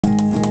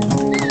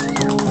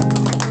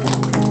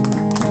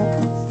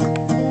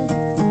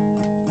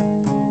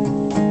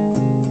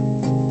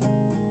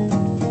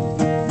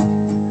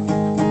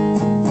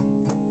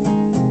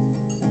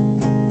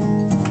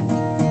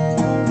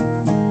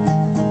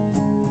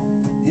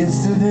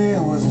Yesterday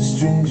I was a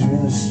stranger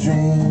in a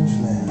strange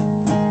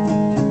land,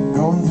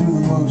 going through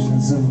the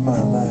motions of my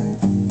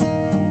life.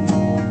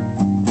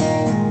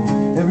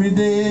 Every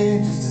day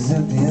just as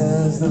empty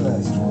as the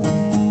last one,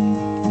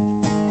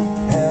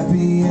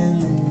 happy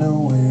ending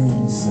nowhere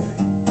in sight.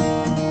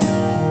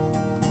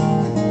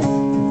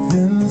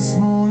 Then this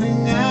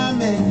morning I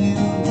met you,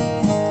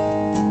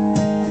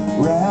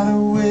 right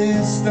away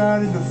it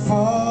started to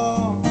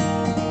fall.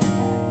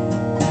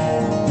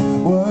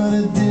 What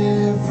a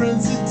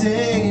difference a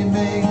day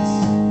makes,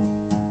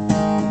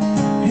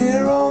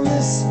 here on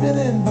this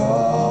spinning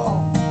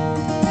ball.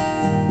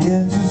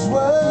 Yeah, just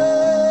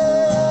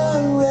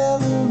one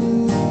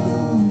revolution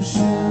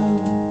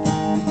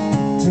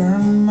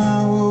turned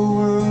my whole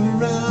world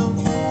around.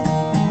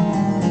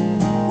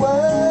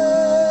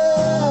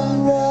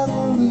 One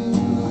revolution,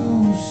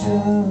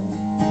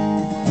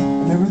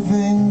 and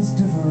everything's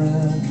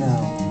different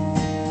now.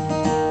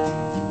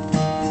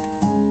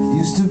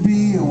 Used to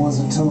be I was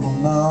a total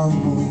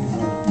non-believer.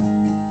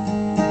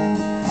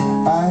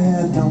 I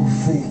had no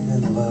faith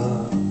in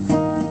love.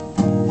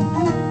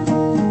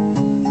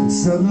 And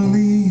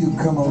suddenly you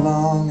come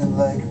along and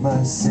like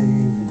my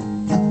Savior,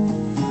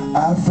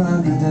 I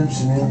found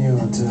redemption in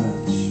your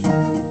touch.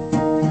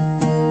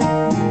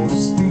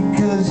 Just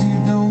because you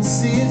don't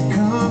see it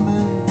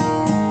coming,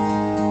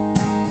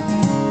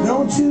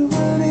 don't you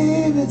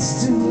believe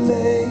it's too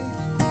late.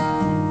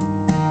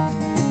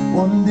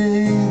 One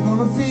day you're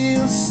gonna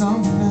feel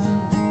something,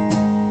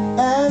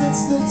 and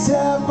it's the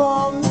tap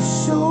on the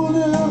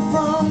shoulder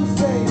from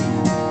faith.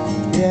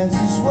 Yeah,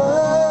 just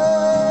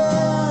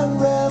one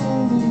revolution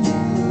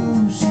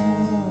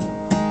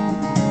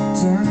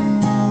turning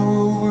my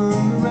whole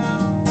world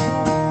around.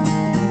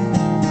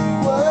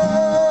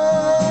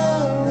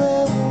 One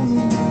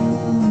revolution,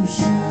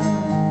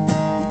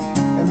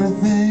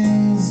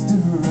 everything's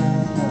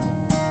different now.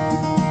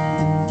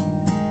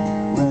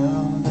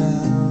 Round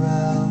and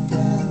around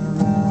and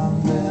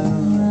around and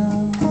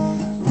around,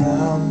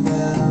 round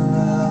and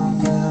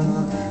around and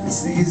around.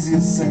 It's the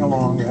easiest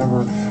sing-along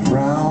ever.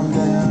 Round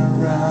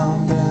and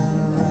around and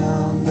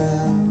around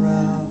and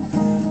around,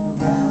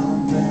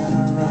 round and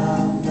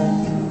around and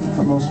around.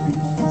 For most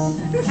people.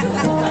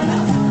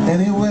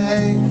 Anyway,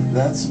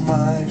 that's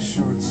my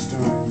short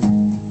story.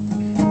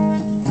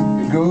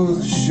 It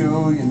goes to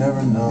show you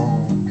never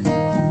know.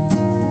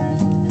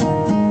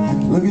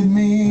 Look at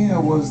me, I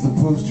was the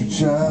poster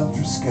child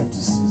for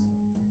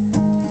skepticism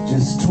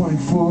just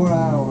 24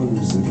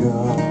 hours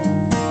ago.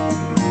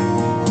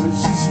 But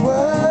just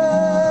what